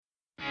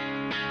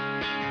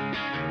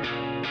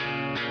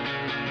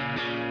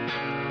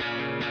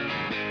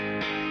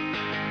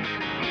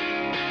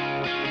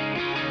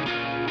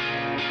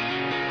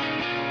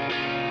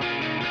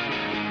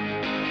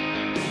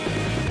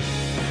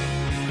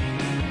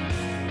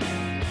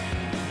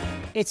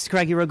It's the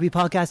Craggy Rugby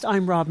Podcast.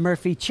 I'm Rob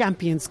Murphy.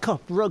 Champions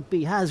Cup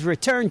Rugby has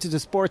returned to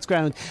the sports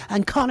ground,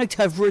 and Connacht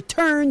have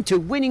returned to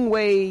winning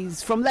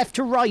ways from left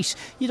to right.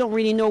 You don't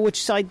really know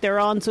which side they're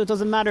on, so it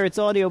doesn't matter. It's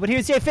audio. But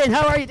here's Dave Finn.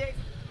 How are you, Dave?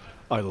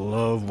 I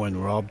love when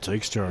Rob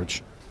takes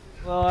charge.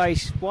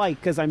 Right. Why?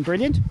 Because I'm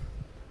brilliant?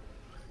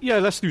 Yeah,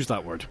 let's use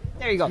that word.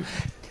 There you go.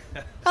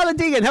 Alan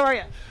Deegan, how are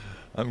you?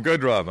 I'm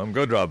good,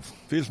 Rob.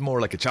 Feels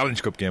more like a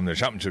Challenge Cup game than a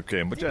Championship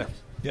game, but yeah.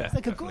 It's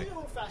like a good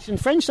old-fashioned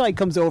French side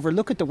comes over,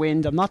 look at the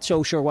wind, I'm not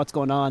so sure what's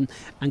going on,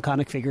 and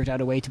Connacht figured out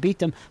a way to beat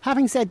them.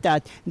 Having said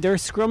that, their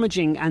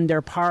scrummaging and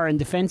their power in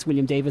defence,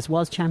 William Davis,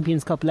 was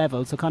Champions Cup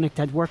level, so Connacht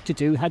had work to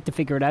do, had to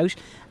figure it out,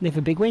 and they have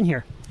a big win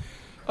here.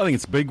 I think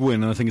it's a big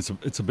win, and I think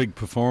it's a big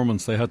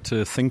performance. They had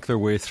to think their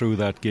way through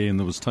that game.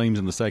 There was times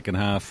in the second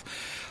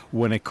half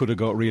when it could have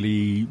got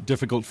really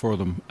difficult for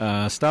them.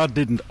 Stade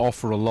didn't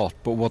offer a lot,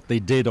 but what they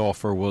did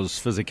offer was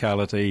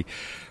physicality,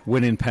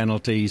 winning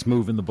penalties,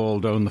 moving the ball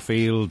down the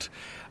field,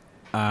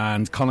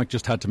 and Connacht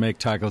just had to make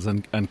tackles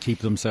and keep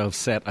themselves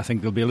set. I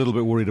think they'll be a little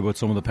bit worried about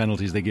some of the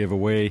penalties they gave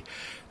away.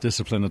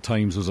 Discipline at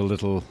times was a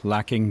little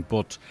lacking,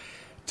 but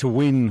to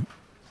win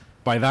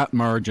by that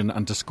margin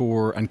and to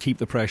score and keep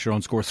the pressure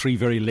on, score 3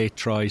 very late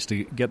tries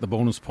to get the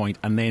bonus point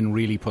and then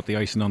really put the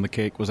icing on the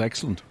cake was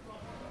excellent.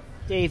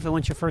 Dave, I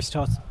want your first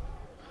thoughts.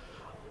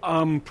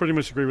 Pretty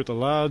much agree with the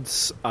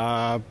lads.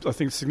 I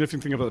think the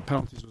significant thing about the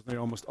penalties was they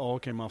almost all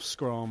came off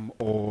scrum,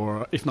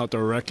 or if not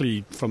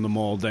directly from the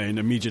maul, then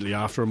immediately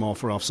after a maul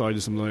for offside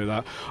or something like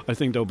that. I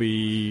think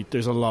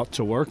there's a lot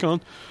to work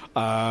on,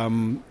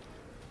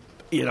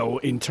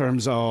 in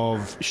terms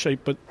of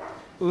shape. But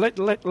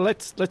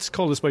let's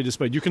call this spade a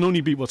spade. You can only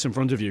beat what's in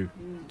front of you.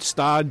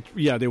 Stade,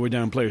 yeah, they were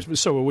down players, but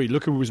so were we.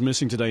 Look who was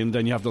missing today, and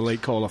then you have the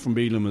late call off from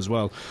Beelum as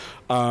well.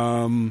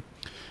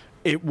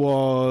 It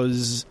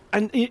was,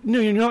 and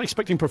you're not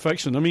expecting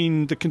perfection. I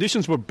mean, the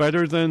conditions were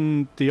better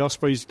than the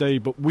Ospreys day,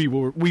 but we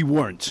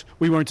weren't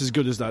as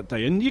good as that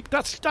day, and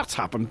that's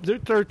happened.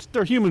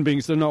 They're human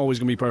beings. They're not always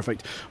going to be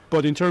perfect.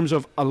 But in terms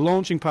of a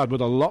launching pad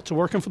with a lot to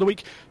work on for the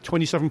week,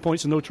 27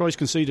 points and no tries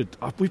conceded.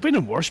 We've been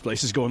in worse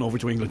places going over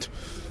to England.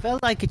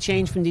 Felt like a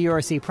change from the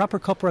URC, proper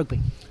cup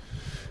rugby.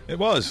 It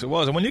was,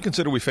 and when you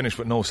consider we finished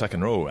with no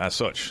second row as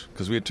such,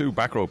 because we had 2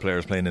 back row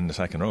players playing in the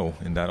second row,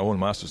 in that Owen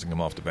Masterson came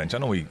off the bench. I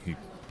know he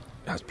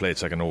has played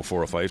second row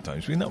 4 or 5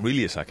 times. We're not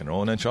really a second row,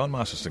 and then Sean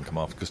Masterson come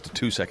off because the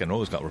 2 second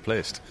rows got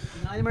replaced.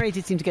 Niall Murray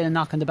did seem to get a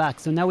knock on the back,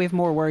 so now we have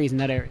more worries in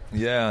that area.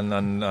 Yeah,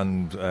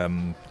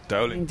 and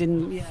Dowling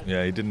didn't.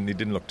 Yeah, he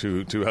didn't look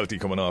too healthy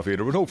coming off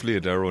either. But hopefully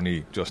they're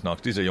only just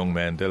knocked. These are young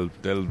men.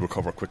 They'll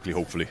recover quickly,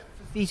 hopefully.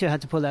 Vito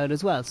had to pull out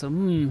as well, so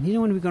you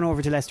don't want to be going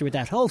over to Leicester with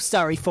that. Oh,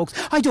 sorry folks,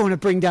 I don't want to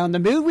bring down the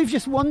mood. We've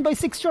just won by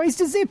 6 tries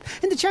to zip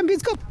in the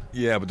Champions Cup.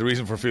 Yeah, but the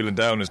reason for feeling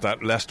down is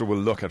that Leicester will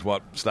look at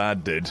what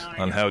Stade did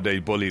and how they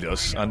bullied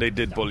us, and they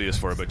did bully us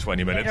for about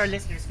 20 minutes. Let our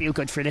listeners feel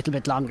good for a little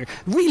bit longer.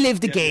 Relive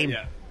the game.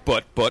 Yeah.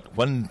 But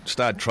when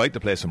Stade tried to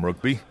play some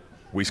rugby,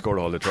 we scored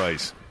all the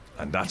tries,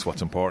 and that's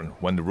what's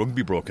important. When the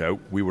rugby broke out,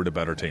 we were the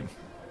better team.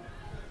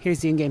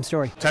 Here's the in-game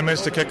story. 10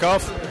 minutes to kick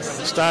off.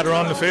 Stade are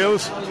on the field.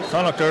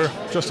 Connacht are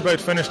just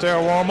about finished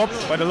their warm-up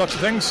by the looks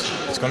of things.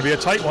 It's going to be a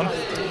tight one.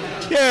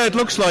 Yeah, it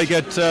looks like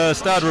it.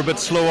 Stade were a bit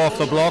slow off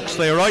the blocks.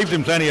 They arrived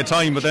in plenty of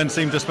time, but then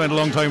seemed to spend a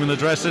long time in the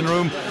dressing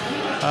room.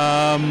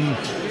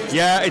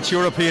 It's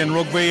European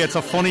rugby. It's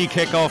a funny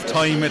kick-off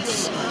time.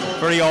 It's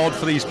very odd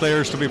for these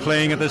players to be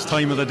playing at this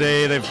time of the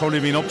day. They've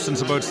probably been up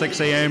since about 6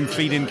 a.m.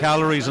 feeding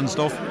calories and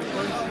stuff.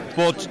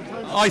 But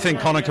I think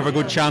Connacht have a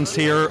good chance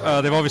here.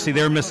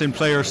 They're missing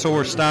players, so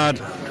are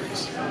Stade.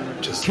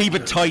 Keep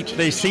it tight.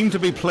 They seem to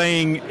be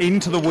playing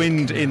into the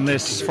wind in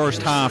this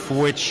first half,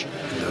 which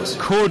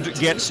could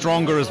get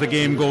stronger as the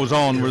game goes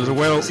on. There's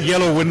a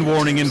yellow wind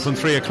warning in from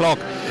 3 o'clock.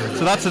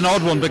 So that's an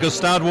odd one because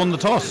Stade won the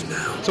toss.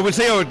 So we'll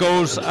see how it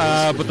goes,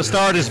 but the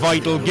start is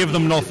vital. Give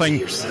them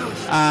nothing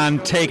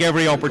and take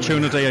every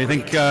opportunity. I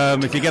think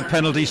if you get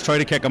penalties, try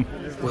to kick them.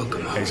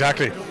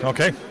 Exactly.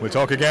 Okay, we'll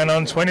talk again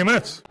on 20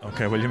 minutes.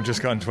 Okay, William,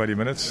 just gone 20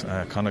 minutes.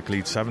 Connacht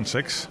leads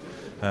 7-6,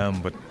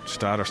 but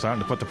Stade are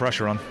starting to put the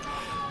pressure on.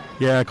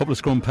 Yeah, a couple of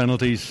scrum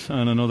penalties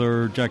and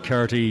another Jack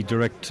Carty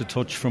direct to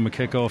touch from a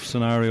kick-off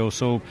scenario,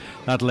 so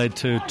that led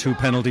to 2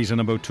 penalties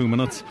in about 2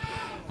 minutes.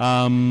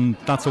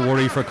 That's a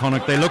worry for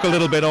Connacht. They look a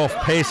little bit off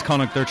pace,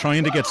 Connacht. They're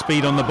trying to get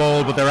speed on the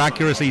ball, but their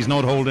accuracy is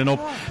not holding up.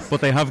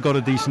 But they have got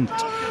a decent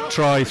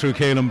try through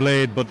Caelan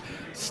Blade, but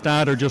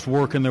Stade are just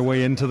working their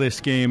way into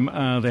this game.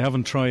 They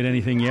haven't tried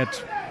anything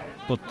yet,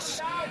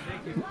 but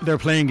they're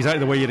playing exactly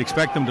the way you'd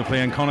expect them to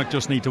play, and Connacht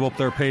just need to up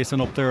their pace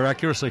and up their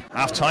accuracy.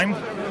 Half time,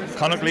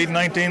 Connacht lead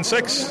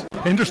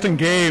 19-6. Interesting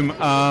game.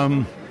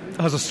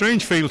 Has a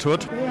strange feel to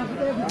it,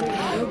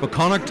 but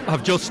Connacht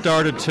have just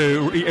started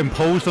to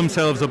impose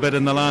themselves a bit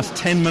in the last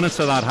 10 minutes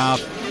of that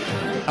half,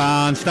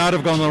 and Stade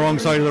have gone on the wrong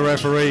side of the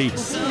referee.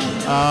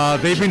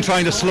 They've been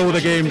trying to slow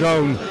the game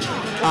down,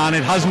 and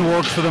it hasn't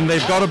worked for them.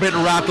 They've got a bit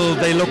rattled,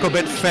 they look a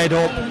bit fed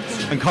up,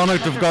 and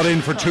Connacht have got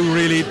in for 2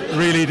 really,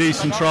 really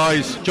decent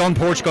tries. John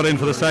Porch got in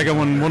for the second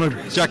one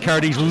of Jack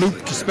Carty's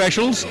looped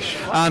specials,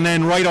 and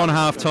then right on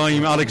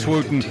half-time, Alex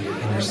Wooten.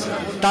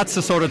 That's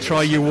the sort of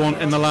try you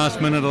want in the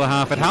last minute of the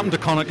half. It happened to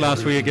Connacht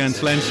last week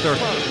against Leinster.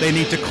 They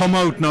need to come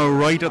out now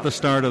right at the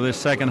start of this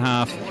second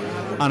half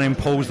and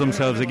impose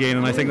themselves again,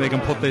 and I think they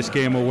can put this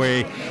game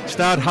away.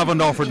 Stade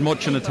haven't offered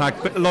much in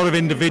attack, but a lot of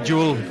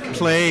individual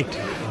play,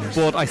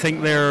 but I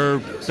think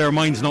their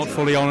mind's not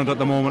fully on it at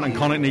the moment, and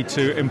Connacht need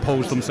to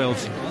impose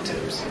themselves.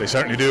 They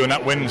certainly do, and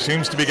that win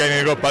seems to be getting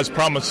it up as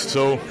promised,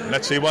 so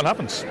let's see what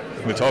happens.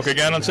 We'll talk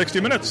again on 60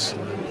 minutes.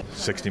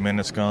 60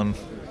 minutes gone.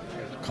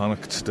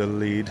 Connacht still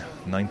lead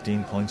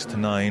 19 points to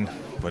 9,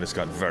 but it's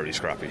got very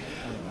scrappy.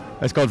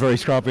 It's got very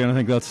scrappy, and I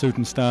think that's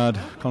suiting Stade.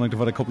 Connacht have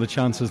had a couple of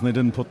chances and they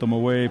didn't put them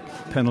away.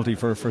 Penalty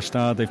for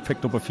Stade. They've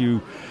picked up a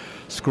few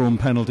scrum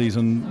penalties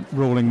and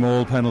rolling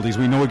maul penalties.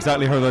 We know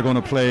exactly how they're going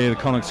to play the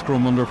Connacht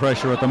scrum under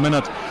pressure at the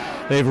minute.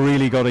 They've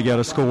really got to get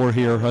a score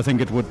here. I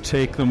think it would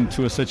take them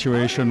to a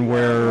situation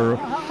where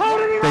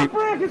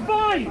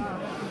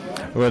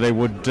they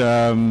would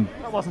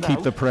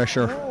keep the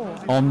pressure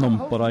on them,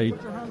 but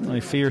I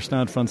fear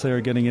Stade Francais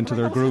are getting into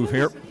their groove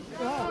here.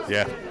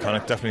 Yeah,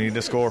 Connacht definitely need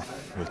a score.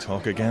 We'll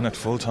talk again at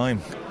full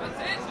time.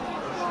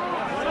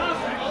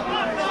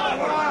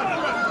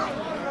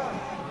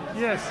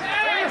 Yes.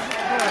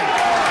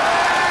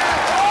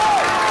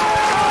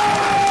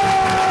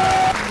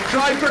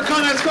 Try for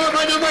Connacht, scored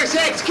by number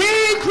 6,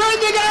 Cian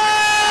Prendergast!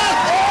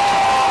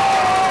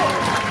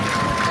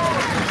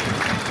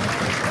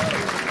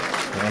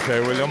 Okay,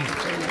 William.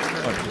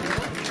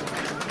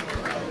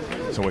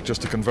 So with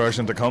just a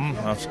conversion to come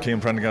after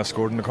Cian Prendergast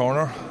scored in the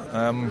corner,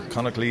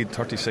 Connacht lead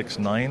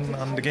 36-9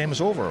 and the game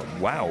is over.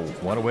 Wow,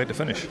 what a way to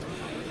finish.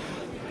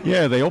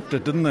 Yeah, they upped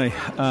it, didn't they?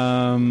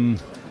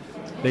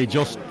 They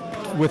just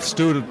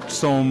withstood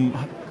some,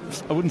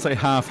 I wouldn't say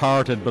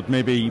half-hearted, but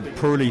maybe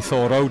poorly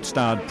thought out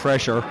Stade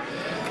pressure.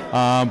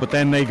 But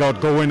then they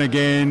got going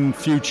again,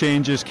 few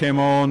changes came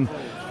on,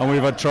 and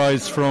we've had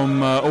tries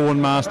from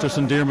Owen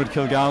Masterson, Diarmuid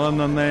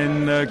Kilgallen, and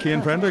then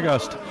Cian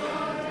Prendergast.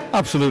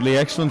 Absolutely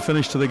excellent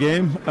finish to the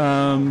game.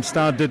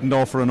 Stade didn't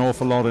offer an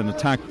awful lot in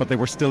attack, but they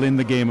were still in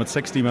the game at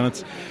 60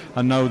 minutes,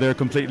 and now they're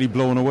completely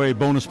blown away.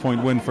 Bonus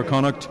point win for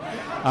Connacht,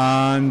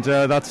 and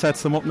that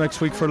sets them up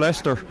next week for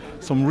Leicester.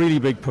 Some really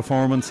big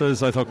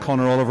performances. I thought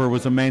Conor Oliver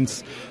was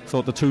immense.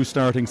 Thought the 2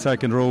 starting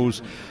second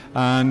rows,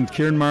 and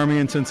Kieran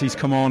Marmion, since he's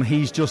come on,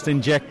 he's just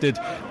injected,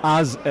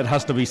 as it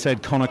has to be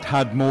said, Connacht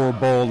had more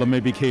ball than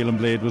maybe Caelan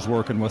Blade was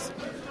working with.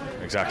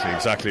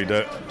 Exactly.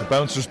 The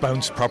bouncers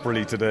bounced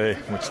properly today,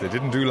 which they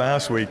didn't do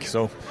last week,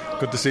 so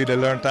good to see they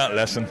learnt that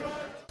lesson.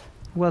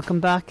 Welcome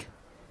back.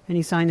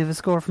 Any sign of a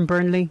score from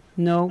Burnley?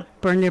 No.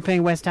 Burnley are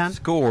playing West Ham.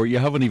 Score? You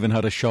haven't even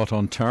had a shot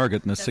on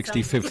target in the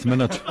 65th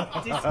minute.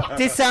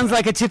 This sounds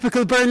like a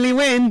typical Burnley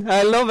win.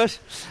 I love it.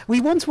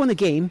 We once won a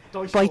game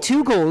by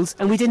 2 goals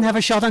and we didn't have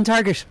a shot on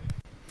target.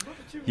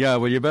 Yeah,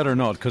 well, you better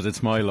not, because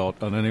it's my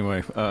lot. And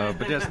anyway,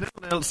 but yes,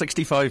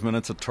 65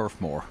 minutes at Turf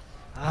Moor.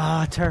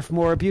 Ah, Turf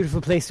Moor, a beautiful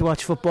place to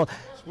watch football.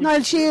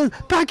 Niall Shield,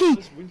 Packy,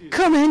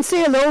 come in,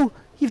 say hello.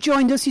 You've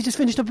joined us, you just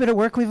finished up a bit of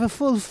work. We have a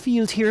full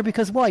field here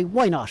because why?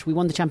 Why not? We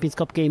won the Champions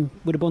Cup game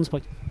with a bonus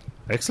point.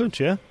 Excellent,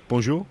 yeah.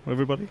 Bonjour,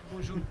 everybody.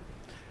 Bonjour.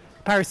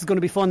 Paris is going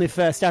to be fun if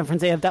Stade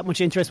Francais have that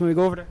much interest when we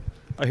go over there.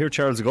 I hear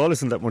Charles de Gaulle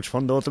isn't that much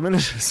fun though at the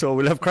minute, so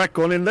we'll have crack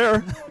going in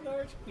there.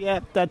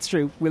 Yeah, that's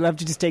true. We'll have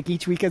to just take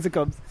each week as it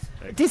comes.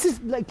 This is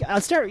like, I'll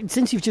start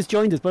since you've just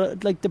joined us,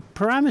 but like the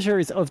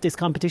parameters of this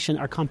competition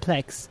are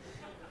complex.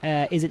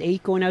 Is it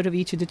 8 going out of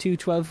each of the 2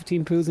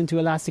 12-team pools into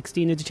a last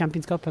 16 of the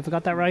Champions Cup? Have I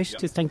got that right?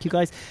 Yep. Just thank you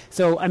guys.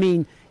 So, I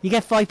mean, you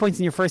get 5 points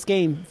in your first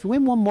game. If you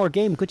win one more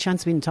game, good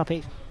chance of being in the top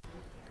 8.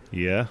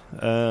 Yeah,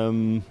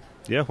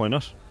 why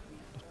not?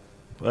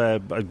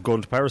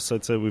 Going to Paris,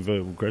 I'd say we've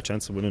a great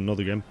chance of winning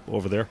another game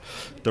over there.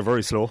 They're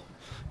very slow.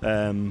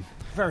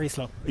 Very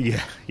slow.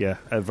 Yeah,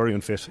 very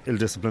unfit,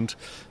 ill-disciplined.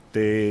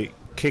 They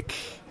kick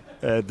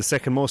the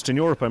second most in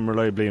Europe, I'm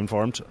reliably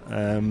informed,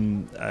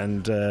 and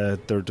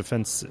their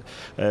defence,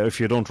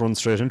 if you don't run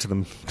straight into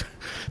them,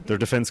 their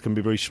defence can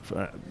be breached.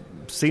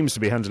 Seems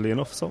to be handily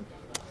enough. So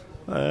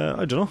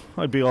I don't know.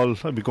 I'd be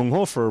gung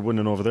ho for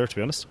winning over there, to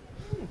be honest.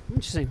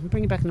 Interesting. We'll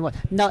bring it back in a while.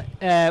 Not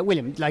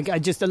William.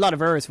 Just a lot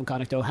of errors from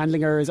Connacht, though,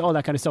 handling errors, all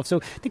that kind of stuff.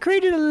 So they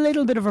created a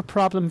little bit of a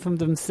problem from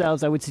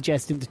themselves, I would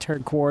suggest, in the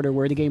third quarter,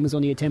 where the game was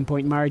only a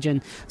 10-point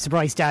margin.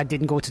 Surprised Stade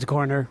didn't go to the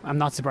corner. I'm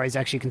not surprised,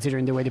 actually,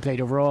 considering the way they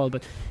played overall.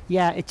 But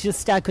yeah, it's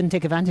just Stade couldn't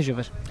take advantage of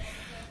it.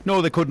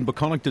 No, they couldn't, but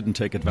Connacht didn't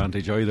take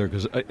advantage either,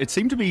 because it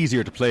seemed to be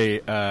easier to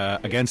play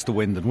against the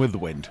wind than with the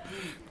wind,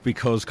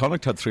 because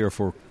Connacht had 3 or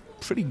 4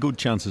 pretty good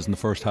chances in the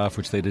first half,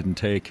 which they didn't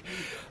take.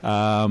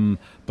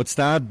 But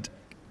Stade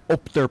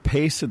upped their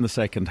pace in the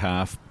second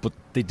half, but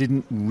they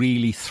didn't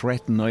really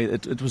threaten.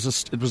 It was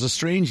a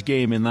strange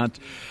game in that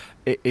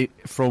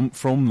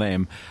from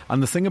them.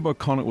 And the thing about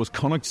Connacht was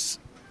Connacht's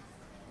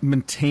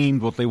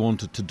maintained what they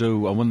wanted to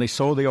do, and when they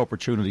saw the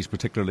opportunities,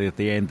 particularly at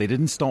the end, they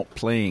didn't stop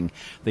playing.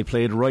 They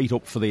played right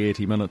up for the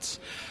 80 minutes,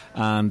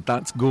 and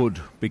that's good,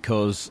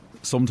 because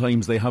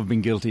sometimes they have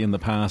been guilty in the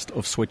past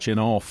of switching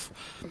off.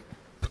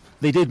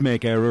 They did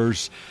make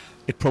errors.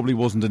 It probably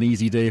wasn't an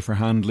easy day for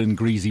handling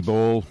greasy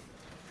ball.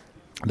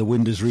 The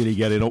wind is really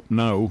getting up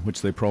now,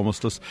 which they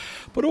promised us.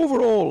 But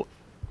overall,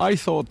 I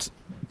thought,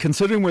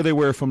 considering where they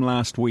were from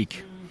last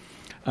week,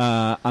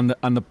 and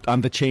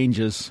the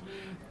changes,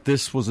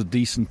 this was a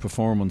decent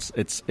performance.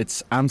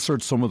 It's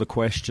answered some of the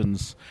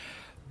questions.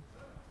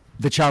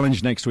 The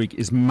challenge next week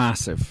is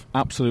massive,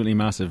 absolutely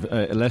massive.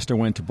 Leicester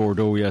went to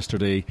Bordeaux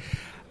yesterday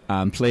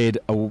and played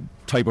a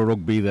type of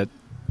rugby that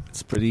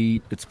it's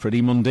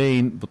pretty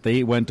mundane, but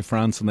they went to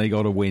France and they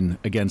got a win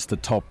against the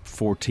top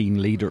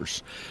 14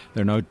 leaders.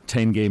 They're now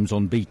 10 games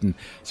unbeaten.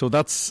 So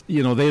that's,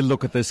 they'll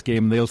look at this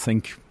game, they'll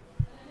think,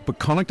 but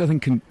Connacht, I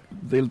think,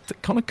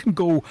 Connacht can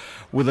go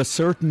with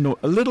a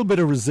little bit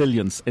of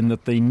resilience in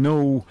that they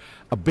know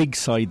a big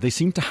side. They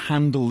seem to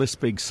handle this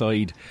big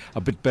side a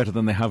bit better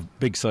than they have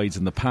big sides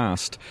in the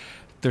past.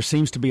 There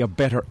seems to be a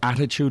better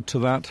attitude to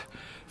that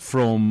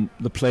from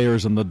the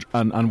players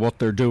and what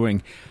they're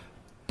doing.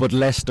 But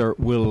Leicester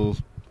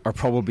are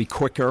probably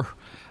quicker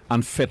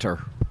and fitter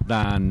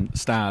than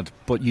Stade.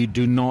 But you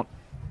do not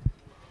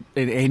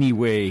in any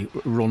way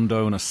run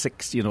down a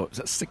 6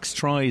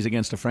 tries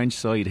against a French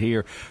side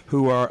here,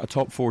 who are a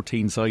top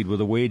 14 side with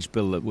a wage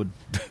bill that would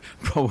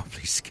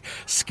probably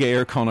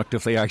scare Connacht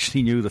if they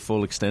actually knew the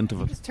full extent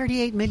of it. It's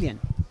 38 million.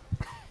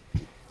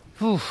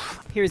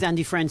 Here's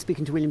Andy Friend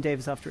speaking to William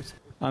Davis afterwards.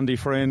 Andy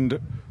Friend,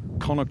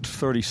 Connacht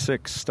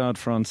 36, Stade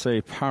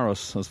Francais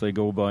Paris as they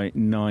go by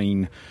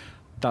 9.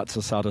 That's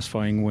a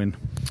satisfying win.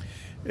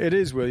 It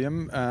is,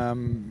 William.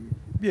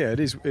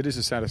 It is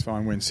a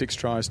satisfying win. 6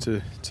 tries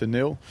to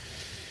 0.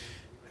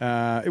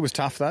 It was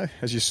tough though,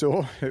 as you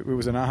saw. It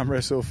was an arm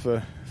wrestle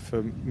for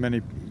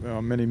many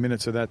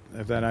minutes of that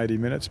 80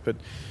 minutes. But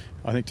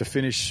I think to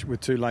finish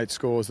with 2 late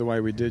scores the way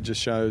we did just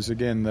shows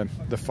again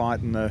the fight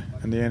and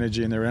the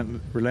energy and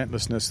the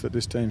relentlessness that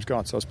this team's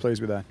got. So I was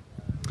pleased with that.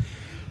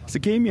 It's a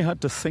game you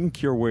had to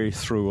think your way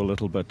through a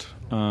little bit.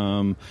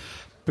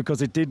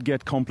 Because it did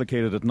get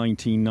complicated at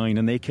 19-9,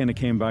 and they kind of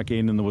came back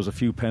in, and there was a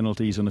few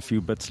penalties and a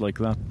few bits like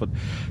that. But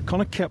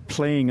Connacht kept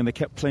playing, and they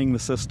kept playing the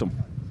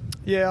system.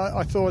 Yeah,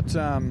 I thought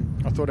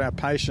our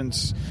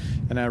patience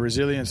and our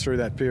resilience through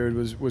that period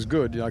was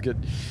good.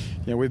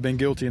 We've been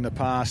guilty in the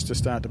past to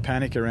start to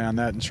panic around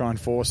that and try and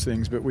force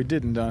things, but we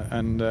didn't.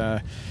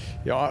 I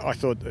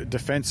thought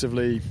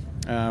defensively,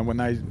 when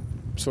they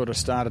sort of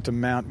started to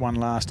mount one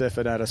last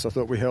effort at us, I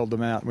thought we held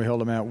them out, and we held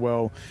them out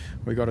well.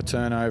 We got a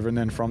turnover, and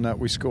then from that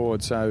we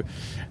scored. So,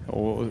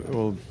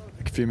 or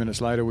a few minutes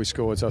later we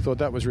scored. So I thought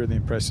that was really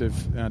impressive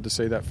to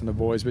see that from the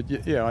boys. But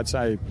yeah, I'd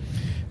say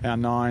our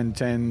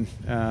 9-10,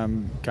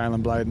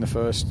 Caelan Blade in the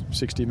first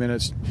 60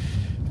 minutes,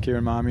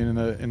 Kieran Marmion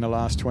in the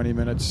last 20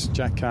 minutes,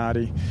 Jack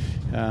Carty,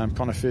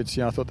 Connor Fitz.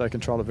 Yeah, I thought they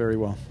controlled it very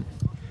well.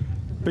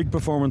 Big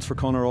performance for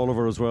Conor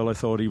Oliver as well. I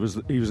thought he was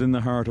in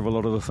the heart of a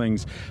lot of the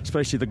things,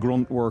 especially the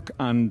grunt work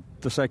and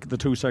the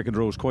 2 second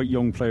rows. Quite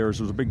young players.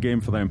 It was a big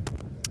game for them.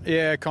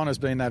 Yeah, Conor's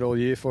been that all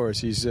year for us.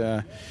 He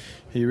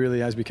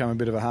really has become a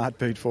bit of a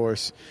heartbeat for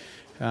us.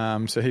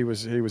 So he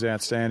was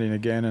outstanding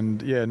again.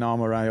 And yeah, Niall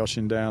Murray,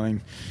 Oisin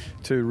Dowling,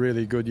 2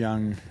 really good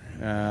young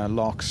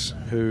locks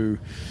who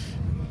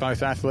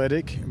both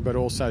athletic but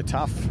also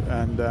tough.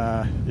 And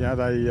I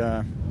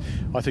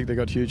think they've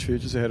got huge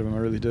futures ahead of them. I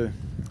really do.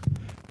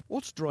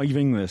 What's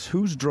driving this?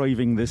 Who's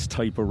driving this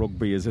type of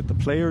rugby? Is it the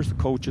players, the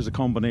coaches, a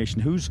combination?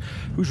 Who's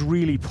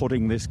really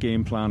putting this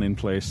game plan in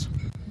place?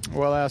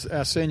 Well,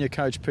 our senior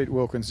coach, Pete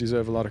Wilkins,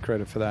 deserves a lot of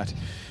credit for that.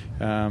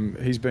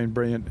 He's been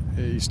brilliant.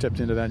 He stepped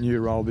into that new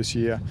role this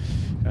year.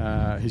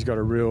 He's got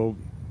a real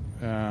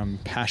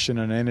passion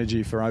and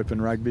energy for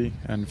open rugby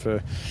and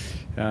for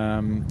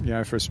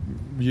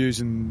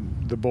using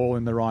the ball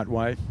in the right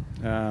way.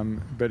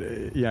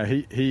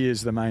 He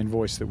is the main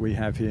voice that we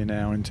have here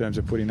now in terms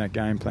of putting that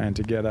game plan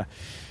together.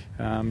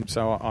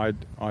 So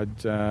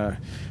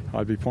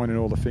I'd be pointing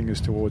all the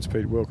fingers towards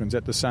Pete Wilkins.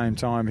 At the same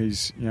time,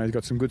 he's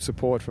got some good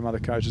support from other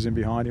coaches in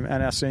behind him,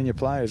 and our senior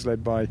players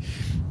led by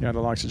the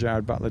likes of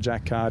Jared Butler,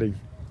 Jack Carty.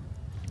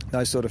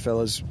 Those sort of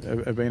fellas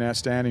have been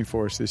outstanding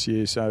for us this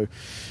year. So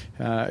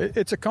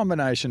it's a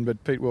combination,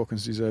 but Pete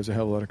Wilkins deserves a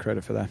hell of a lot of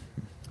credit for that.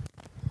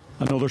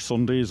 Another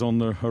Sunday is on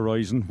the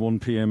horizon, 1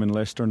 p.m. in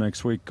Leicester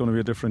next week. Going to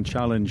be a different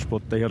challenge,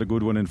 but they had a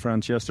good one in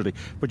France yesterday.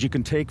 But you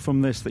can take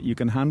from this that you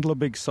can handle a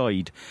big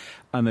side,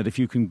 and that if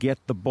you can get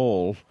the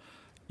ball,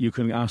 you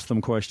can ask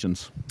them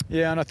questions.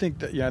 Yeah, and I think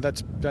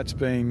that that's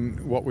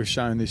been what we've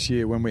shown this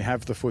year. When we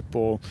have the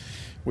football,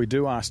 we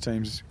do ask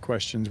teams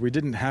questions. We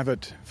didn't have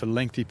it for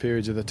lengthy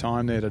periods of the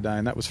time there today,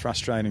 and that was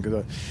frustrating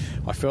because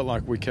I felt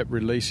like we kept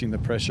releasing the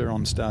pressure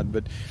on Stud.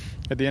 But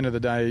at the end of the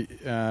day,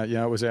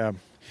 it was our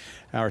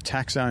our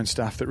attack zone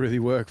stuff that really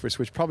worked for us,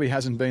 which probably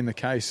hasn't been the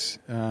case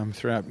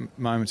throughout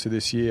moments of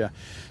this year.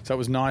 So it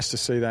was nice to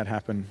see that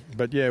happen.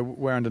 But yeah,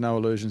 we're under no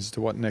illusions as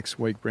to what next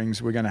week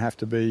brings. We're going to have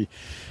to be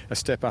a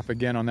step up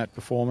again on that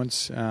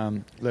performance.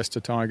 Leicester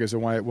Tigers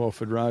away at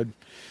Welford Road.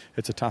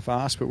 It's a tough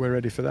ask, but we're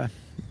ready for that.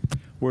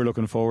 We're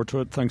looking forward to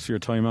it. Thanks for your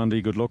time,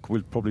 Andy. Good luck.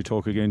 We'll probably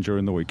talk again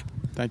during the week.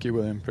 Thank you,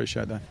 William.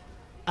 Appreciate that.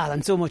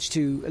 Alan,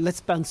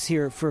 let's bounce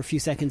here for a few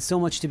seconds. So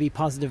much to be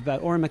positive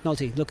about. Oran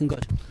McNulty looking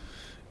good.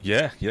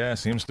 Yeah,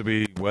 seems to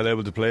be well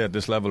able to play at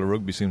this level of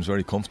rugby. Seems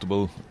very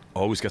comfortable.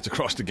 Always gets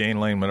across the gain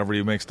line whenever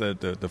he makes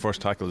the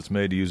first tackle that's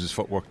made. He uses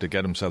footwork to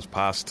get himself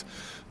past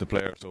the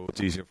player, so it's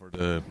easier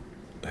for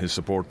his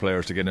support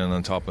players to get in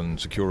on top and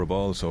secure a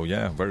ball. So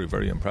yeah, very,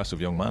 very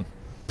impressive young man.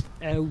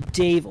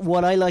 Dave,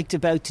 what I liked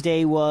about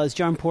today was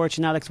John Porch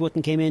and Alex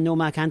Wootton came in, no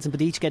Mac Hansen,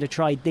 but each get a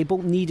try. They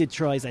both needed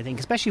tries, I think,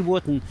 especially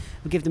Wootton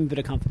will give them a bit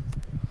of confidence.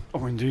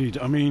 Oh, indeed.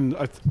 I mean,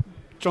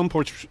 John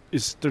Porch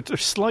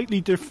there's slightly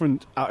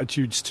different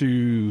attitudes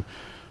to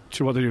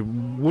what they do.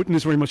 Wootton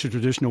is very much a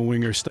traditional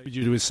winger, stayed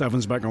due to his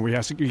sevens background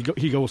where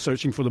he goes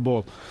searching for the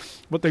ball.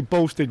 What they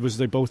both did was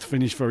they both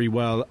finished very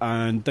well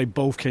and they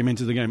both came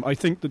into the game. I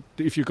think that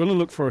if you're going to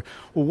look for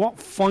what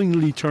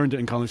finally turned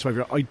it in Connacht's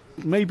favour,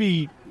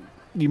 maybe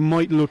you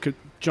might look at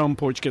John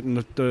Porch getting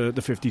the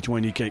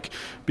 50-20 kick,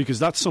 because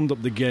that summed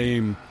up the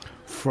game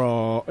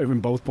in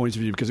both points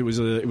of view, because it was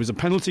a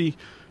penalty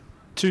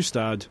to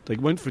Stade. They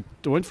went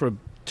for a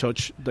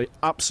touch. They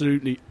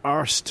absolutely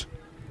arsed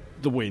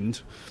the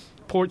wind.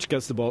 Porch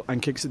gets the ball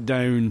and kicks it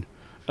down,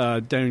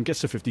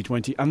 gets the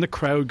 50-20, and the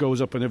crowd goes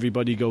up and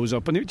everybody goes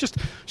up, and it just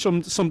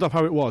summed up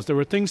how it was. There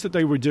were things that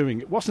they were doing.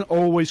 It wasn't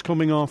always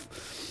coming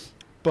off,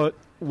 but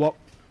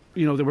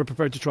they were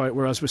prepared to try it.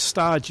 Whereas with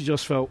Stade, you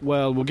just felt,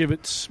 well, we'll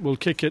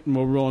kick it and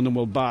we'll run and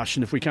we'll bash,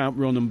 and if we can't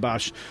run and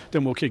bash,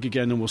 then we'll kick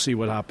again and we'll see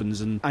what happens.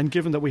 And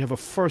given that we have a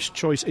first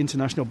choice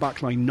international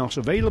backline not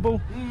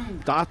available,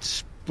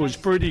 that was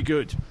pretty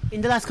good. In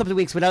the last couple of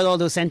weeks, without all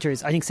those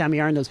centres, I think Sammy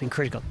Arnold's been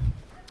critical.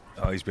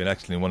 He's been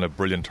excellent. Won a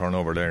brilliant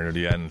turnover there near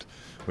the end,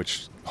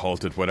 which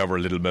halted whatever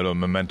little bit of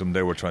momentum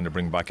they were trying to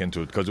bring back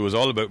into it, because it was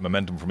all about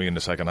momentum for me in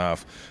the second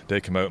half. They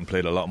came out and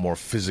played a lot more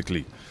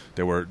physically.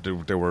 They were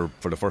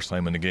for the first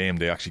time in the game,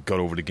 they actually got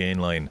over the gain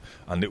line,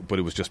 but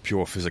it was just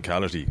pure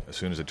physicality. As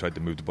soon as they tried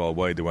to move the ball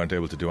wide, they weren't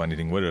able to do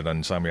anything with it,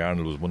 and Sammy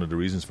Arnold was one of the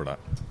reasons for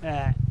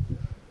that.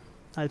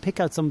 I'll pick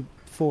out some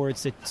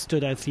forwards that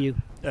stood out for you.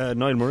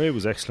 Niall Murray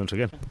was excellent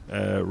again,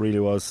 really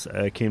was.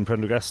 Cian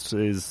Prendergast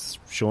is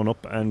showing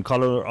up, and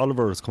Colin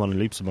Oliver has come on in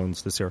leaps and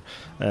bounds this year.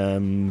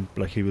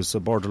 He was a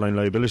borderline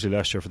liability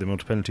last year for the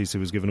amount of penalties he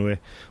was giving away,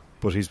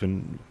 but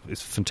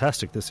it's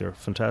fantastic this year,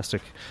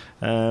 fantastic.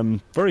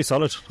 Very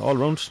solid all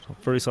round.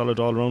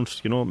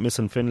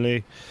 Missing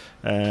Finlay,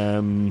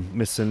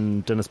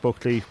 missing Dennis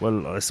Buckley.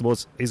 Well, I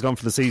suppose he's gone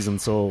for the season,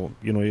 so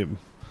I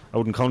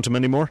wouldn't count him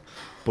anymore,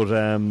 but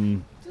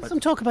there's some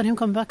talk about him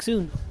coming back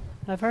soon.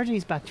 I've heard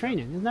he's back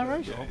training, isn't that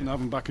right? Hoping to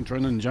have him back in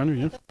training in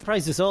January, yeah.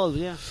 Surprised us all,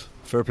 yeah.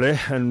 Fair play.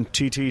 And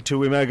TT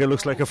Tuimaga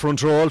looks like a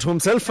front row all to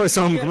himself. I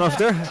saw him come off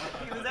there.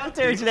 He was out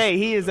there today.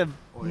 He is a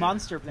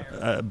monster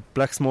player.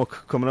 Black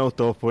smoke coming out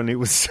though when he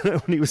was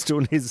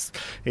doing his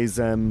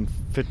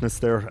fitness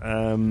there.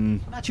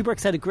 Matthew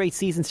Burke's had a great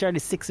season,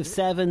 started 6 of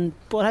 7,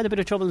 but had a bit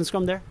of trouble in the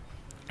scrum there.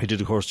 He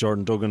did, of course.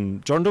 Jordan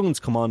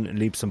Duggan's come on in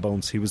leaps and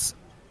bounds. He was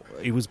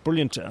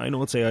brilliant. I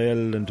know it's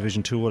AIL and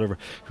Division 2, whatever.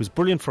 He was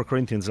brilliant for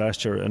Corinthians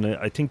last year, and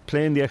I think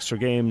playing the extra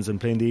games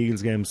and playing the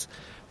Eagles games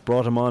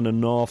brought him on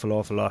an awful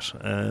lot.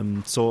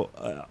 So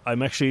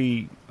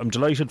I'm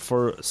delighted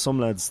for some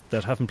lads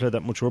that haven't played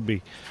that much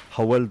rugby,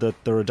 how well that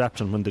they're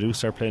adapting when they do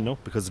start playing now,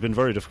 because it's been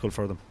very difficult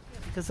for them.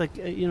 Because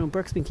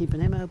Burke's been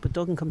keeping him out, but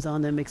Duggan comes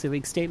on and makes a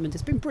big statement.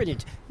 It's been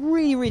brilliant.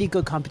 Really, really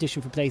good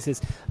competition for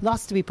places.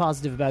 Lots to be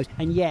positive about.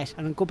 And yet,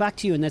 and I'll go back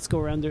to you and let's go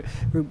around there.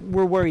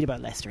 We're worried about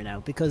Leicester now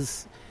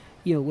because,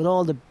 with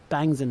all the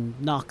bangs and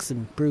knocks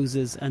and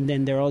bruises, and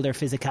then all their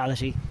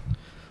physicality.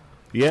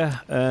 Yeah,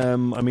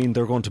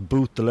 they're going to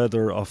boot the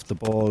leather off the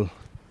ball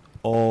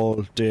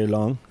all day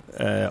long.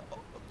 The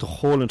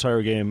whole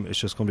entire game is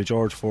just going to be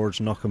George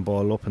Forge knocking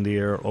ball up in the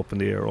air,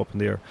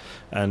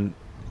 and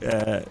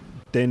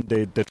then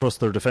they trust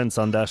their defence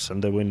on that,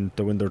 and they win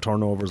their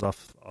turnovers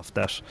off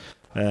that.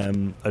 I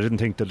didn't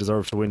think they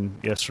deserved to win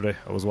yesterday.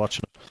 I was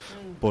watching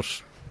it, but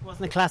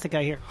wasn't a classic,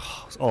 I hear.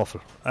 It's awful,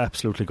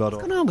 absolutely god awful.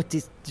 What's going on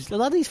with a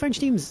lot of these French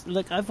teams?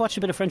 Like, I've watched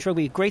a bit of French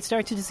rugby. Great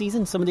start to the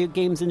season. Some of the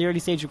games in the early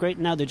stage were great.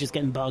 Now they're just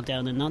getting bogged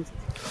down in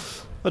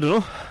nonsense. I don't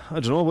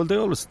know. Well, they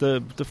always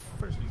the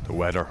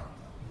weather.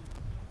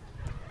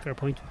 Fair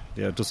point.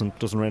 Yeah, it doesn't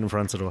rain in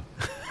France at all.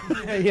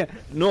 Yeah.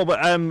 No,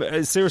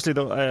 but seriously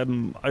though,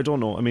 I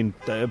don't know. I mean,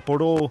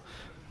 Bordeaux,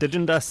 they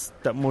didn't ask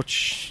that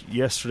much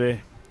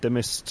yesterday. They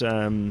missed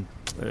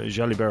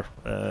Jalibert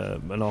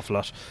an awful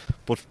lot,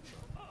 but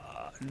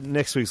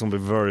next week's going to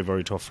be very,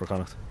 very tough for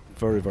Connacht.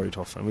 Very, very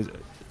tough, and we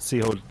see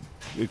how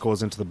it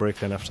goes into the break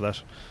then after that.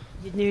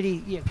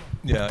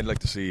 Yeah, I'd like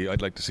to see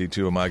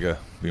Tuimaga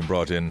being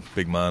brought in,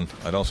 big man.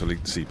 I'd also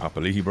like to see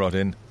Papali'i brought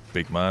in,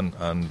 big man,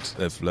 and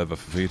if Leva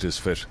Fafita is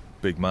fit,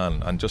 big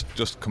man and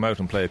just come out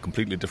and play a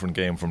completely different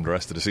game from the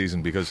rest of the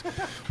season, because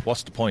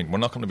what's the point? We're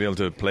not going to be able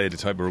to play the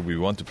type of rugby we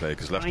want to play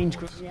because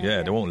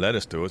they won't let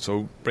us do it.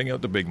 So bring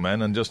out the big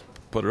men and just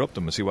put it up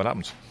them and see what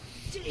happens.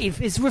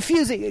 Dave is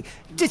refusing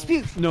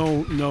dispute.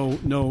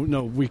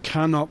 No. We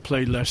cannot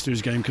play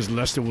Leicester's game because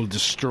Leicester will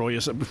destroy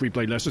us if we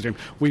play Leicester's game.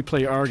 We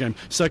play our game.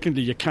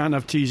 Secondly, you can't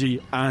have TZ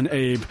and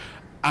Abe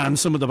and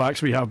some of the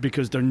backs we have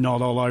because they're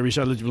not all Irish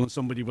eligible, and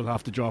somebody will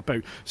have to drop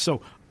out.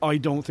 So I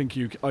don't think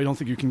you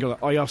can go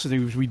there. I also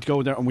think we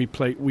go there and we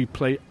play.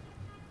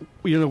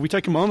 We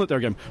take them on at their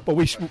game, but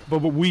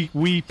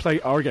we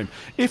play our game.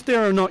 If they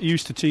are not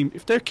used to team,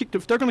 if they're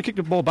going to kick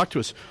the ball back to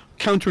us,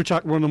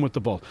 counter-attack, run them with the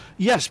ball.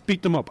 Yes,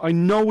 beat them up. I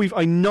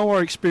know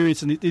our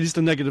experience, and it is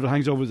the negative that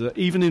hangs over that.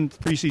 Even in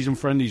pre-season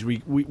friendlies,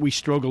 we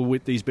struggle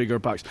with these bigger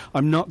backs.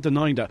 I'm not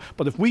denying that,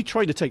 but if we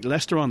try to take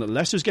Leicester on at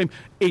Leicester's game,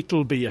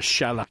 it'll be a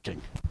shellacking.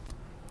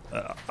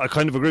 I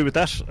kind of agree with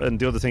that, and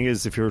the other thing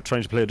is, if you're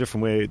trying to play a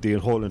different way the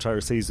whole entire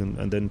season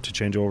and then to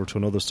change over to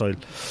another style,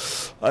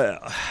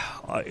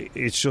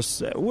 it's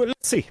just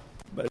let's see.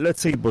 But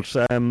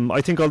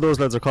I think all those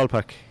lads are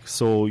Colpack,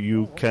 so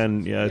you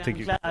can. Yeah, I think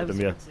you can play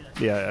them.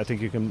 Yeah, I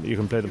think you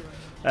can play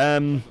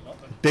them.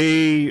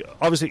 They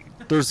obviously.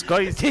 There's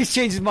guys. He's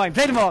changed his mind.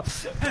 Play them all.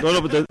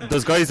 No, but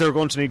there's guys that are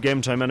going to need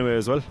game time anyway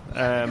as well.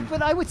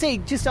 But I would say,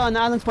 just on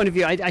Alan's point of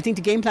view, I think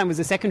the game plan was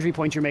a secondary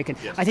point you're making.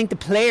 Yes. I think the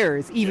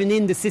players, even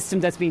in the system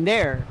that's been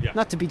there,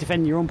 not to be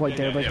defending your own point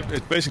but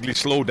it basically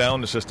slowed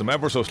down the system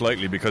ever so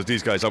slightly because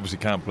these guys obviously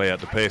can't play at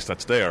the pace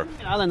that's there.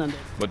 Alan on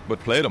this. But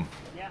play them.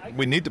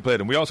 We need to play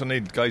them. We also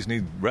need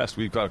rest.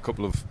 We've got a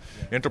couple of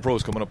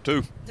interpros coming up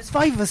too. There's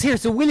 5 of us here,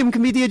 so William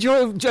can be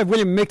the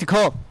William, make the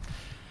call.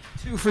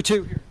 2 for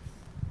 2 here.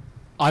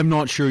 I'm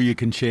not sure you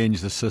can change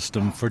the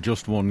system for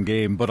just one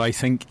game, but I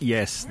think,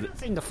 yes. I'm not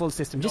saying the full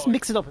system, just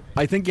mix it up.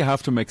 I think you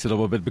have to mix it up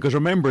a bit, because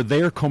remember,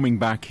 they're coming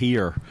back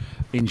here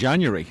in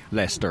January,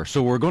 Leicester,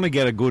 so we're going to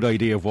get a good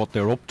idea of what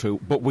they're up to,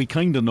 but we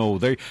kind of know.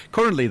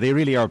 Currently, they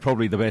really are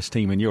probably the best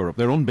team in Europe.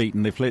 They're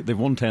unbeaten, they've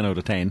won 10 out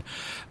of 10.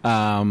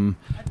 Are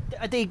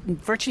they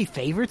virtually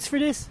favourites for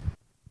this?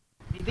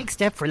 A big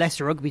step for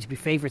Leicester Rugby to be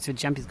favourites for the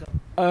Champions Cup.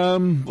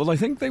 Well, I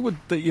think they would.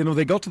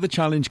 They got to the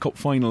Challenge Cup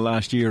final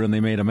last year and they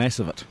made a mess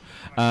of it.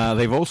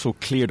 They've also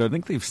cleared. I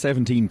think they've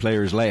 17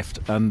 players left,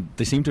 and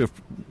they seem to have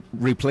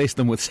replaced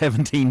them with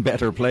 17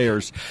 better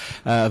players.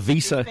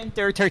 Visa spent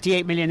their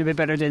 38 million a bit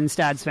better than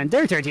Stad spent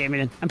their 38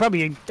 million, and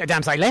probably a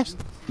damn sight less.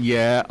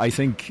 Yeah, I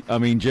think. I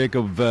mean,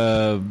 Jacob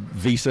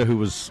Visa, who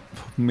was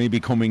maybe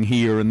coming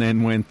here and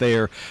then went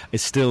there,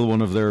 is still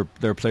one of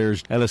their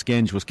players. Ellis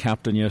Genge was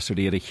captain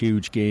yesterday at a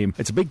huge game.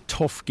 It's a big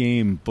tough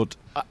game, but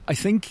I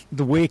think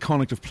the way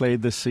Connacht have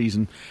played this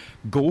season,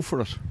 go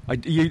for it.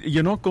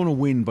 You're not going to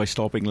win by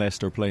stopping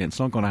Leicester playing. It's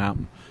not going to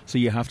happen. So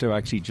you have to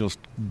actually just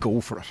go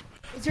for it.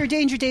 Is there a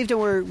danger, Dave, that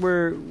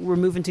we're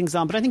moving things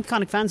on? But I think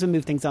Connacht fans will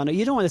move things on.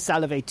 You don't want to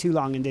salivate too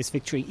long in this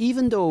victory.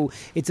 Even though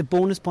it's a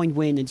bonus point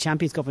win in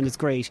Champions Cup and it's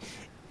great,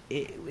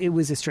 it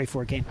was a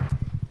straightforward game.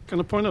 Can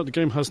I point out the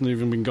game hasn't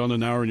even been gone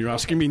an hour and you're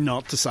asking me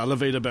not to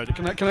salivate about it?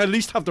 Can I at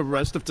least have the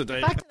rest of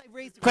today? The fact that I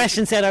raised the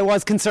question said I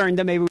was concerned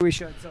that maybe we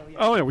should. So, yeah.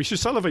 Oh yeah, we should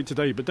salivate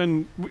today, but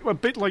then a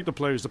bit like the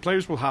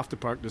players will have to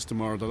practice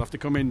tomorrow. They'll have to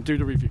come in, do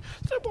the review.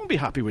 They won't be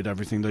happy with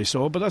everything they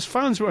saw, but as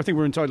fans, I think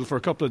we're entitled for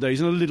a couple of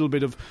days and a little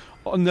bit of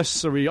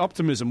unnecessary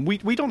optimism.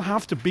 We don't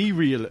have to be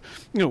real.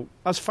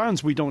 As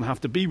fans, we don't have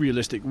to be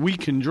realistic. We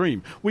can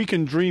dream. We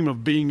can dream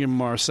of being in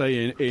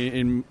Marseille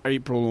in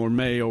April or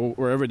May or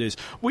wherever it is.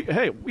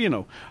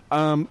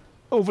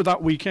 Over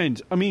that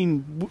weekend, I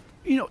mean,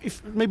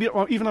 if maybe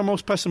even our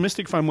most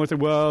pessimistic fan would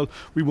think, well,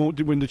 we won't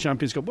win the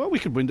Champions Cup. Well, we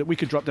could win that. We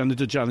could drop down to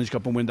the Challenge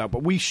Cup and win that.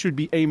 But we should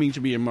be aiming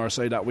to be in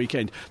Marseille that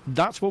weekend.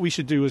 That's what we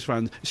should do as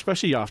fans,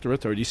 especially after a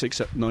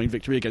 36-9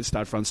 victory against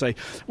Stade Francais,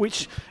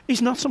 which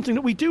is not something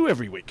that we do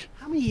every week.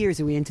 How many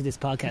years are we into this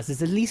podcast?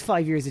 It's at least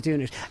 5 years of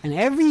doing it. And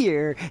every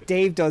year,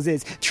 Dave does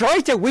his try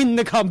to win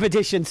the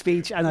competition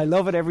speech. And I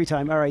love it every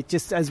time. All right,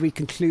 just as we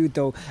conclude,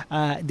 though,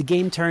 the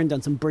game turned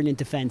on some brilliant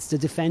defence. The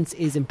defence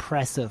is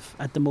impressive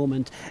at the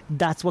moment.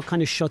 That's what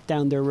kind of shut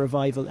down their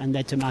revival and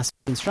led to massive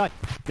strike.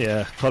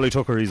 Yeah, Collie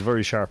Tucker, he's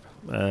very sharp.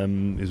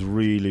 He's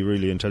really,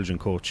 really intelligent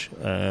coach.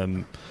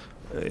 I'm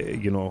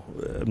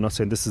not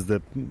saying this is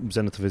the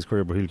zenith of his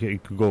career, but he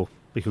could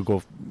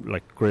go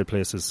like great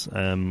places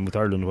with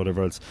Ireland,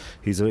 whatever else.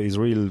 He's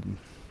real.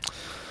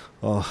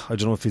 I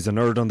don't know if he's a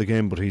nerd on the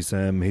game, but he's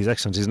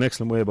excellent. He's an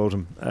excellent way about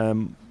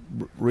him.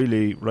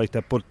 Really right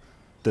that. But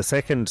the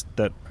second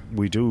that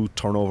we do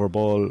turn over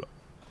ball,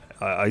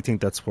 I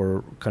think that's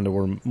where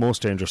we're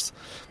most dangerous.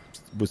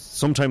 With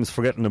sometimes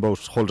forgetting about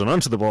holding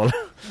on to the ball,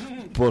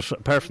 but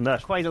apart from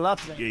that, quite a lot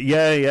today.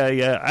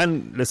 Yeah.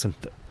 And listen,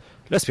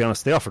 let's be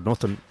honest, they offered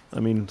nothing. I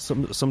mean,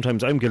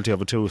 sometimes I'm guilty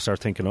of it too. Start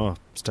thinking,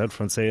 Stade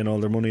Francais and all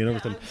their money and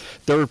everything.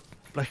 They're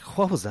like,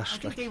 what was that?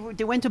 I think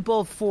they went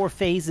above 4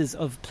 phases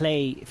of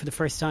play for the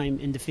first time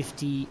in the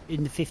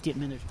 50th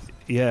minute.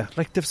 Yeah,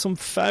 like they've some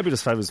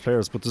fabulous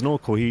players, but there's no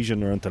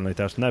cohesion or anything like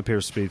that, and that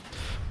appears to be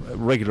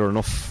regular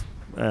enough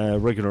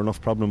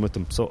problem with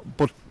them. So,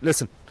 but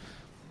listen.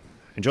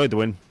 enjoyed the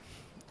win.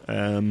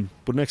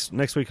 But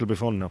next week will be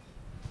fun now.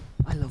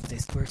 I love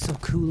this. We're so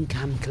cool and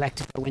calm and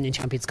collected for winning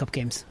Champions Cup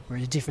games. We're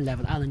at a different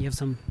level. Alan, you have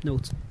some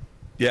notes?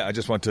 Yeah,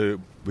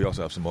 we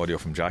also have some audio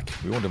from Jack.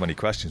 We won't have any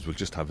questions, we'll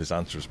just have his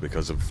answers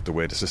because of the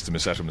way the system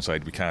is set up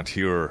inside. We can't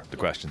hear the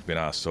questions being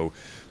asked, so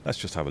let's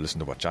just have a listen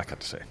to what Jack had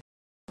to say.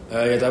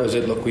 Yeah, that was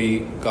it. Look, we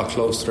got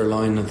close to their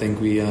line. I think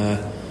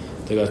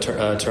they got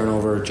a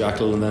turnover,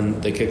 Jackal, and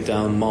then they kicked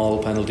down,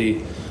 Maul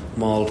penalty,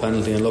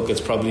 and look,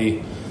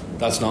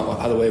 that's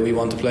not the way we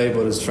want to play,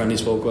 but as Friendly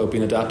spoke about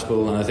being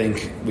adaptable, and I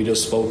think we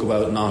just spoke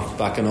about not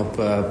backing up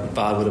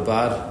bad with a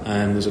bad,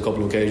 and there's a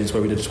couple of occasions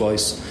where we did it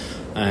twice,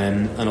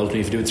 and ultimately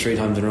if you do it 3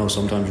 times in a row,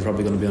 sometimes you're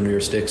probably going to be under your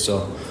stick,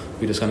 so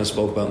we just kind of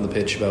spoke about in the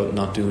pitch about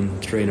not doing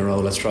 3 in a row.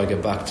 Let's try to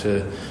get back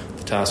to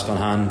the task on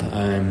hand,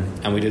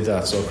 and we did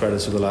that, so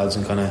credit to the lads,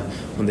 and kind of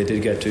when they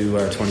did get to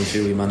our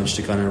 22 we managed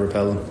to kind of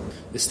repel them.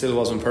 It still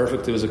wasn't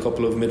perfect. There was a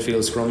couple of midfield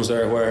scrums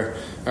there where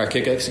our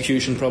kick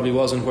execution probably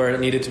wasn't where it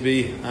needed to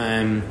be,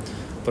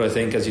 but I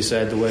think, as you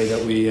said, the way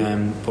that we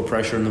put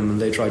pressure on them and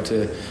they tried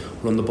to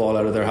run the ball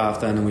out of their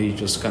half then, and we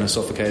just kind of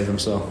suffocated them.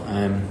 So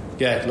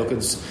yeah, look,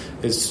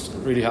 it's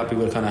really happy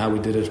with kind of how we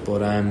did it, but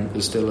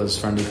there's still, as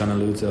Friendly kind of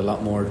alluded to, a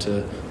lot more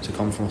to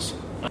come from us.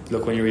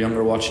 Look, when you were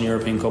younger watching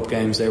European Cup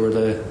games, they were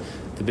the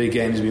big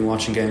games. We've been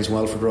watching games in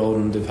Welford Road,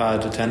 and they've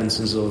had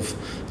attendances of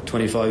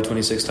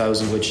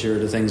 25,000-26,000, which are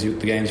the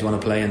games you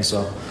want to play in.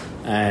 So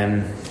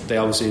they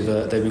obviously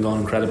they've been going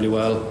incredibly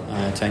well,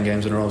 10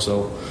 games in a row.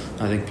 So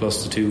I think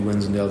plus the 2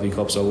 wins in the LV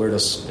Cup. So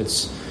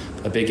it's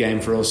a big game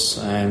for us,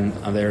 and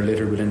they're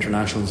littered with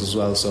internationals as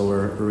well. So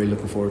we're really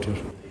looking forward to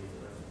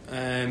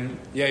it.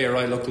 Yeah, you're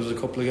right. Look, there was a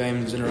couple of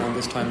games in around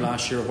this time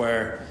last year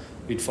where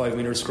we had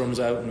 5-metre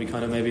scrums out, and we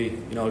kind of maybe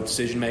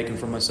decision making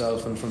from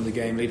myself and from the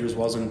game leaders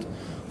wasn't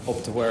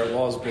up to where it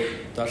was, but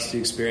that's the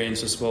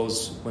experience, I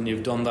suppose. When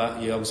you've done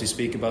that, you obviously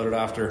speak about it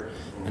after,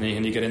 and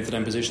you get into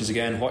them positions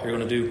again, what you're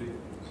going to do.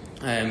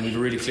 We have a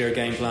really clear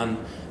game plan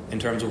in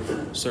terms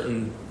of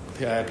certain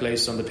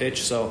places on the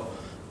pitch, so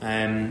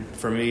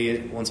for me,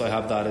 once I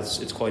have that,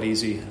 it's quite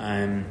easy,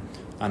 and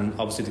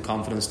obviously the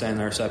confidence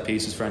then, our set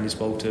pieces. Friendly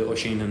spoke to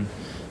Oisín and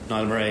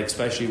Niall Murray,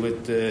 especially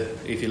with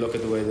if you look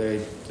at the way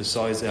the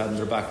size they had in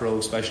their back row,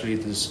 especially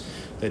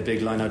they had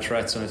big line-out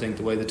threats, and I think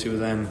the way the two of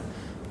them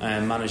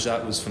managed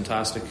that was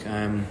fantastic.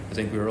 I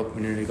think we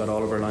nearly got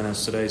all of our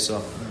lineouts today,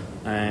 so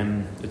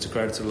it's a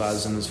credit to the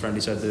lads, and as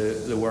Friendly said,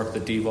 the work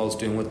that D-Ball's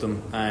doing with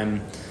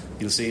them.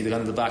 You'll see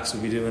the backs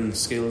will be doing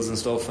skills and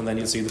stuff, and then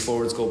you'll see the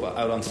forwards go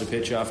out onto the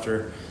pitch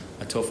after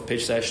a tough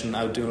pitch session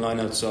out doing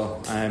lineouts.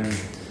 So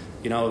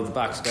the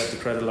backs get the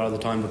credit a lot of the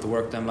time, but the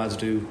work them lads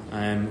do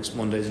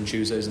Mondays and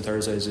Tuesdays and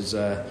Thursdays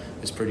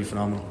is pretty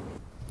phenomenal.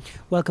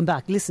 Welcome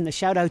back. Listen, a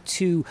shout out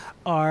to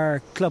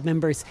our club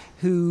members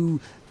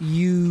who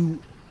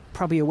you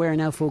probably aware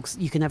now, folks,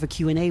 you can have a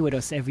Q&A with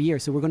us every year,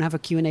 so we're going to have a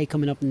Q&A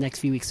coming up in the next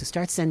few weeks, so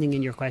start sending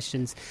in your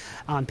questions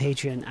on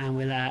Patreon, and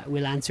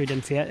we'll answer them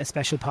for a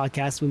special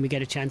podcast when we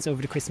get a chance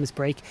over the Christmas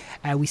break.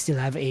 We still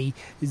have a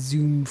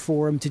Zoom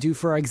forum to do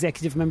for our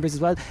executive members as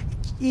well.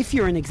 If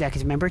you're an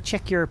executive member,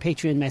 check your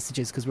Patreon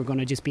messages, because we're going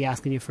to just be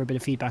asking you for a bit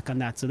of feedback on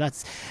that. So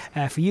that's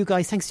for you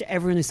guys. Thanks to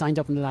everyone who signed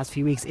up in the last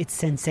few weeks. It's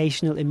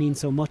sensational. It means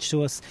so much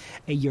to us.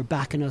 You're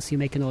backing us, you're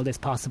making all this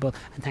possible,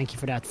 and thank you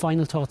for that.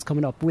 Final thoughts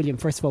coming up. William,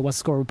 first of all, what's the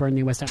score with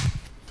Burnley West Ham?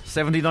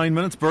 79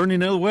 minutes, Burnley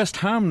 0, West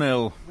Ham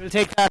 0. We'll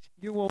take that.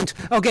 You won't.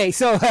 Okay,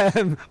 so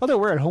although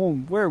we're at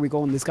home, where are we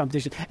going in this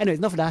competition? Anyways,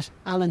 enough of that.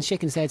 Alan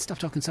shaking his head, stop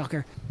talking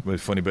soccer. Well,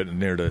 funny bit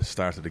near the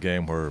start of the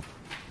game where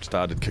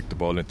Stade had kicked the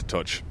ball into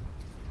touch,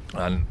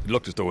 and it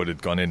looked as though it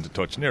had gone into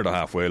touch near the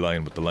halfway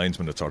line, but the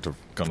linesman had sort of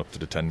gone up to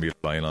the 10-metre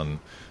line on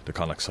the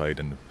Connacht side,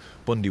 and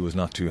Bundy was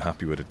not too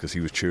happy with it because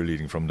he was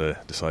cheerleading from the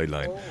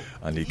sideline,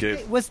 and he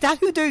gave. Was that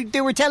who they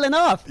were telling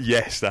off?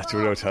 Yes, that's who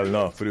they were telling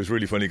off. But it was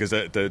really funny because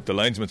the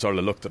linesman sort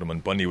of looked at him,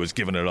 and Bundy was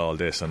giving it all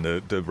this, and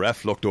the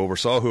ref looked over,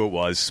 saw who it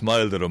was,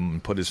 smiled at him,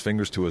 and put his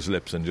fingers to his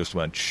lips, and just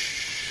went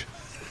shh.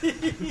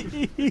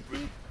 And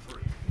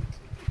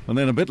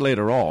then a bit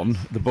later on,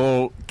 the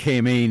ball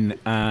came in,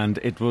 and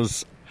it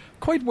was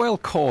quite well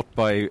caught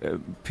by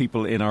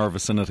people in our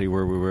vicinity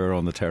where we were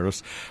on the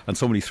terrace, and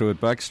somebody threw it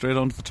back straight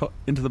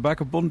into the back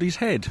of Bundy's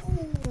head.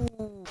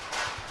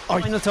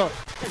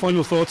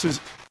 Final thoughts is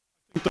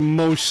the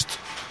most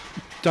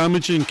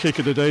damaging kick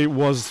of the day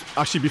was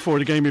actually before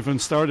the game even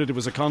started. It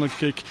was a Connacht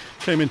kick,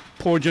 came in,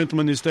 poor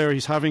gentleman is there,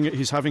 he's having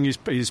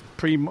his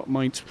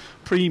pre-match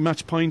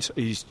pint,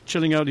 he's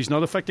chilling out, he's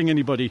not affecting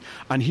anybody,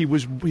 and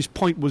his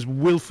point was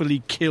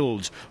willfully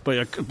killed by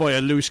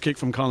a loose kick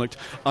from Connacht.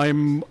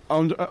 I'm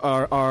on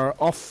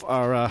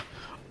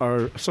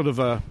our sort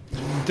of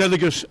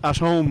delegate at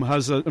home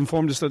has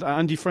informed us that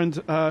Andy Friend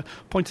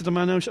pointed the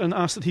man out and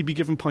asked that he be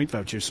given pint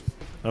vouchers.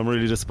 I'm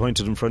really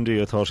disappointed in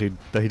Friendy. I thought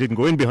that he didn't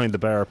go in behind the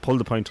bar, pull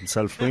the pint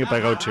himself, bring it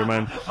back out to your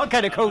man. What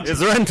kind of coach? Is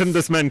there anything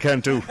this man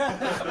can't do?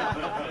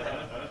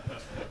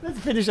 Let's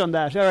finish on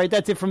that. Alright,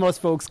 that's it from us,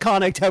 folks.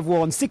 Connacht have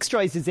won 6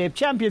 tries to zip,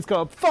 Champions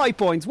Cup, 5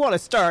 points, what a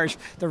start.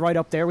 They're right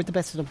up there with the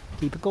best of them.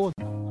 Keep it going.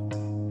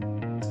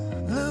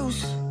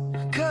 Loose,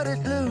 cut it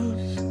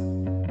loose.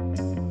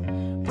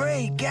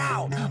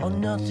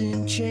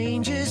 nothing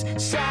changes.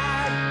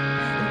 Sad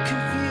and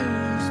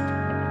confused.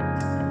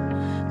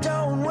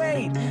 Don't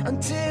wait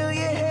until